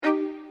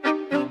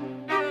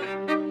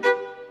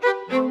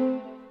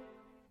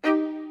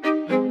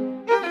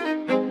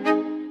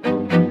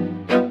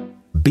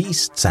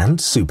Beasts and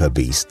Super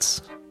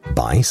Beasts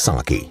by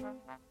Saki.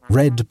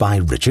 Read by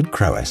Richard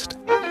Crowest.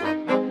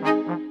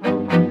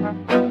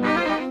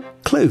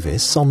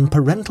 Clovis on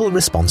parental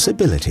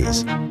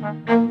responsibilities.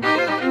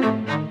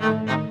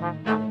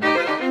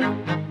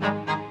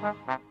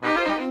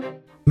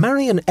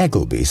 Marian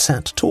Eggleby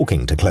sat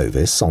talking to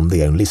Clovis on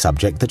the only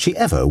subject that she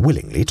ever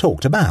willingly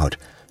talked about,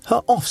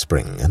 her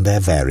offspring and their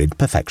varied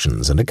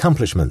perfections and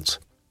accomplishments.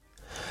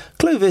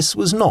 Clovis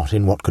was not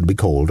in what could be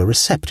called a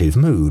receptive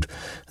mood,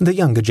 and the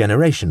younger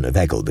generation of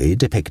Eggleby,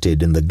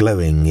 depicted in the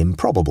glowing,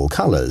 improbable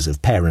colours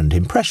of parent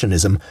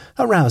impressionism,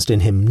 aroused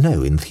in him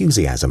no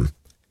enthusiasm.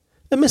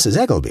 Mrs.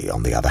 Eggleby,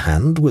 on the other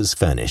hand, was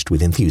furnished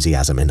with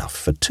enthusiasm enough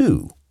for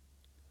two.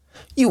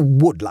 "You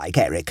would like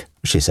Eric,"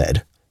 she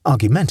said,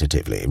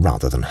 argumentatively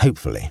rather than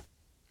hopefully.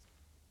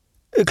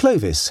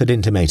 Clovis had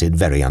intimated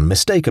very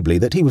unmistakably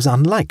that he was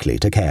unlikely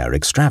to care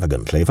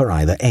extravagantly for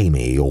either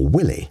Amy or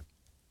Willie.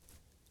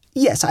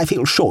 "Yes, I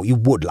feel sure you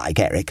would like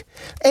Eric.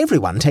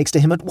 Everyone takes to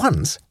him at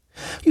once.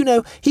 You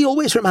know, he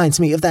always reminds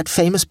me of that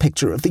famous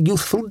picture of the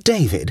youthful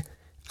David.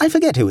 I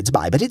forget who it's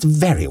by, but it's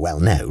very well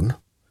known."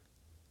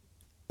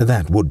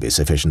 "That would be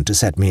sufficient to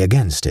set me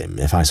against him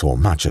if I saw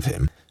much of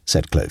him,"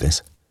 said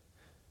Clovis.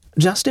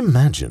 "Just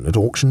imagine at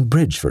auction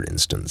bridge, for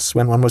instance,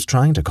 when one was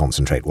trying to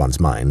concentrate one's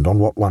mind on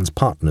what one's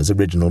partner's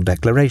original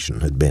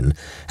declaration had been,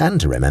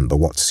 and to remember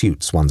what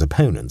suits one's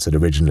opponents had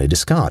originally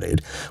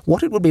discarded,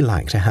 what it would be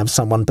like to have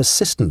someone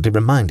persistently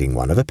reminding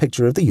one of a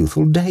picture of the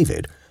youthful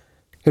David.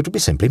 It would be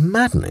simply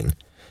maddening.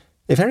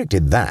 If Eric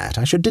did that,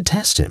 I should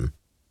detest him."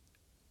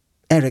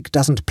 "Eric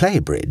doesn't play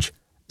bridge,"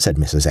 said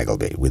Mrs.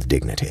 Eggleby with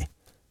dignity.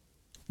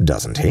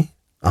 "Doesn't he?"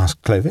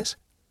 asked Clovis.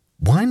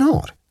 "Why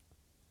not?"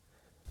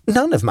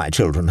 "None of my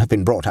children have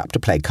been brought up to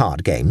play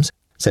card games,"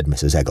 said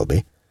Mrs.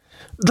 Eggleby.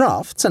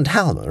 "Draughts and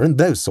Halma and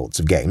those sorts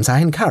of games I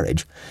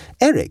encourage.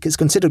 Eric is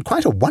considered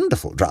quite a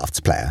wonderful draughts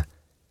player."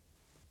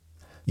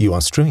 "You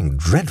are strewing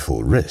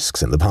dreadful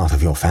risks in the path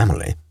of your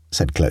family,"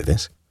 said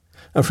Clovis.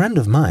 "A friend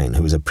of mine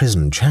who is a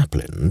prison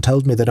chaplain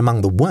told me that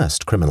among the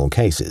worst criminal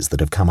cases that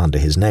have come under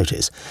his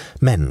notice,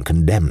 men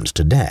condemned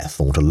to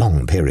death or to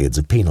long periods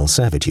of penal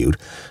servitude,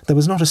 there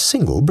was not a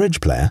single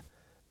bridge player.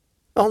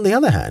 On the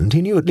other hand,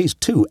 he knew at least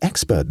 2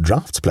 expert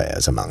draughts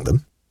players among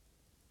them."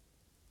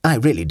 "I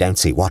really don't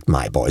see what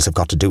my boys have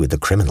got to do with the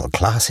criminal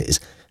classes,"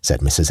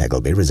 said Mrs.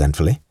 Eggleby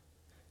resentfully.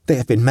 "They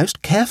have been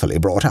most carefully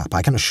brought up,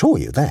 I can assure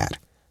you that."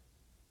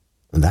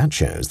 "That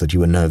shows that you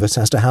were nervous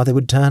as to how they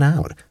would turn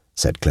out,"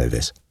 said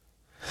Clovis.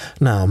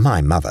 "Now, my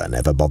mother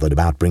never bothered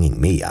about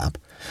bringing me up.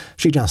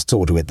 She just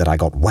saw to it that I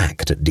got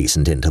whacked at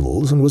decent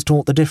intervals and was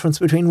taught the difference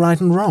between right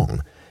and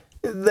wrong.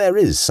 There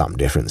is some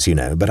difference, you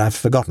know, but I've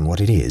forgotten what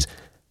it is."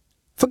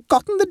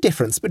 "Forgotten the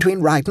difference between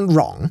right and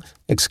wrong?"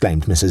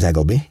 exclaimed Mrs.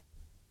 Eggleby.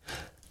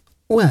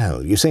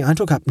 "Well, you see, I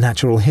took up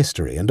natural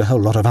history and a whole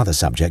lot of other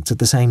subjects at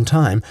the same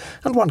time,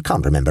 and one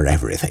can't remember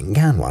everything,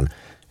 can one?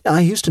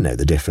 I used to know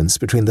the difference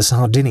between the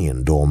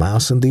Sardinian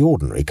dormouse and the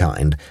ordinary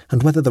kind,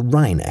 and whether the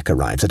wryneck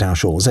arrives at our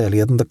shores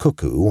earlier than the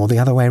cuckoo or the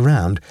other way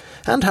round,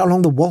 and how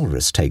long the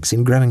walrus takes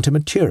in growing to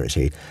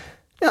maturity.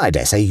 I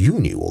dare say you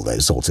knew all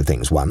those sorts of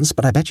things once,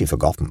 but I bet you've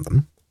forgotten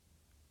them."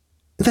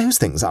 "Those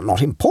things are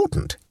not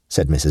important,"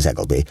 said Mrs.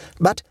 Eggleby,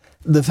 "but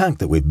the fact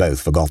that we've both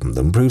forgotten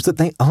them proves that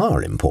they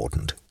are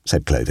important,"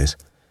 said Clovis.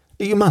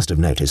 "You must have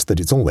noticed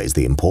that it's always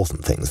the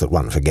important things that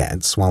one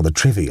forgets, while the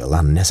trivial,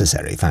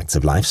 unnecessary facts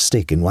of life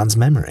stick in one's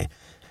memory.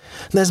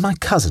 There's my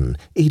cousin,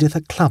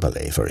 Editha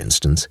Clubberley, for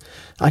instance.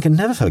 I can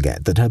never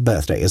forget that her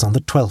birthday is on the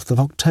 12th of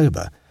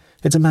October.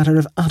 It's a matter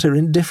of utter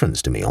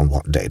indifference to me on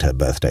what date her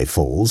birthday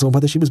falls, or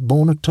whether she was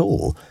born at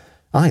all.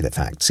 Either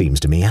fact seems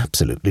to me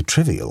absolutely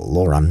trivial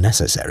or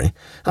unnecessary.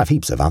 I've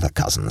heaps of other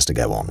cousins to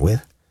go on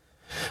with.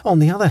 On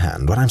the other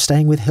hand, when I'm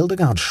staying with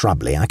Hildegard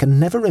Shrubley, I can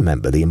never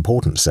remember the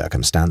important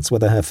circumstance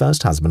whether her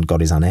first husband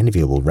got his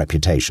unenviable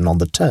reputation on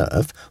the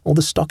turf or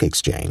the stock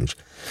exchange,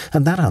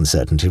 and that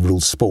uncertainty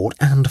rules sport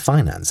and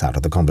finance out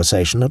of the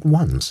conversation at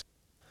once.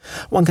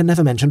 One can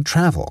never mention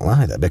travel,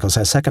 either, because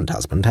her second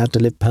husband had to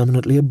live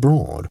permanently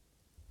abroad."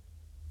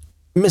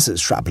 "Mrs.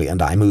 Shrubley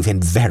and I move in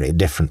very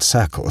different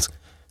circles,"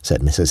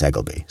 said Mrs.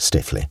 Eggleby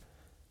stiffly.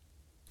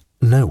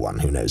 "No one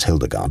who knows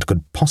Hildegard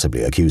could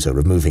possibly accuse her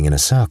of moving in a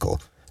circle,"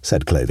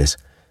 said Clovis.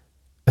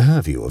 "Her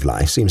view of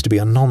life seems to be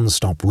a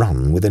non-stop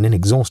run with an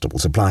inexhaustible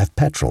supply of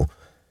petrol.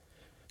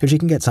 If she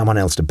can get someone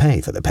else to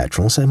pay for the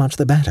petrol, so much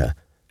the better.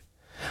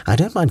 I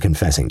don't mind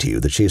confessing to you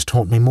that she has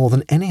taught me more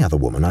than any other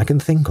woman I can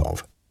think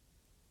of."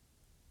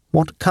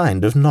 "What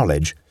kind of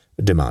knowledge?"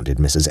 demanded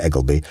Mrs.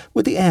 Eggleby,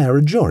 with the air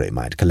a jury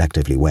might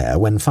collectively wear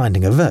when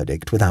finding a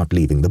verdict without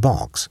leaving the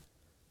box.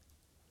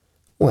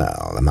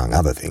 "Well, among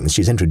other things,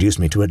 she's introduced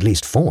me to at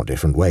least 4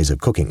 different ways of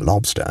cooking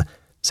lobster,"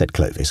 said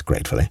Clovis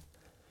gratefully.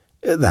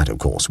 "That, of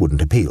course,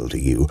 wouldn't appeal to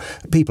you.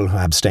 People who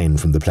abstain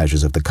from the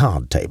pleasures of the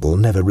card table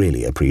never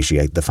really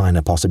appreciate the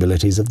finer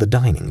possibilities of the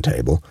dining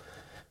table.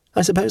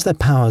 I suppose their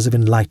powers of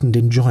enlightened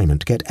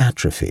enjoyment get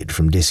atrophied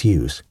from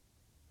disuse."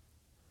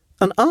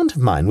 "An aunt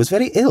of mine was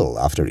very ill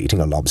after eating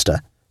a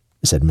lobster,"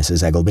 said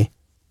Mrs. Eggleby.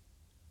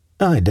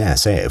 I dare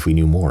say if we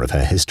knew more of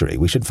her history,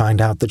 we should find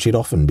out that she'd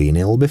often been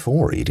ill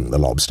before eating the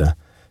lobster.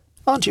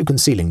 Aren't you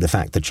concealing the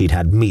fact that she'd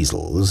had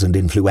measles and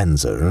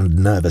influenza and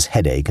nervous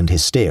headache and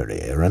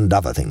hysteria and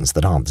other things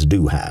that aunts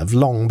do have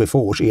long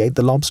before she ate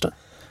the lobster?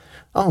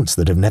 Aunts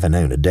that have never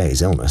known a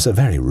day's illness are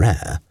very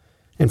rare.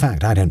 In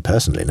fact, I don't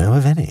personally know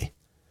of any.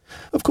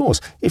 Of course,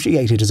 if she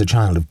ate it as a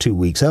child of 2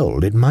 weeks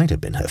old, it might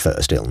have been her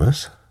first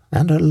illness,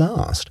 and her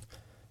last.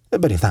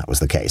 But if that was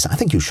the case, I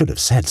think you should have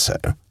said so.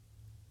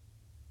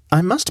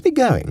 "I must be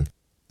going,"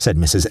 said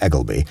Mrs.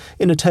 Eggelby,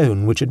 in a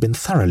tone which had been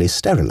thoroughly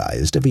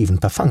sterilized of even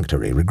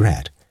perfunctory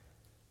regret.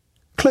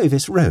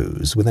 Clovis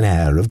rose with an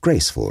air of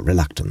graceful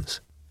reluctance.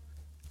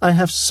 "I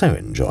have so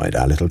enjoyed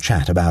our little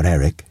chat about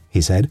Eric,"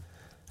 he said.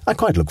 "I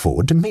quite look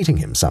forward to meeting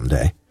him some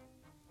day."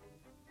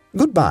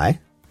 "Goodbye,"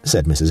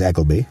 said Mrs.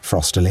 Eggelby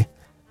frostily.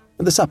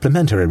 The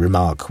supplementary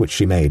remark which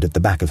she made at the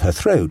back of her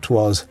throat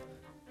was,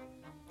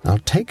 "I'll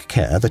take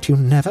care that you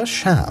never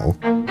shall."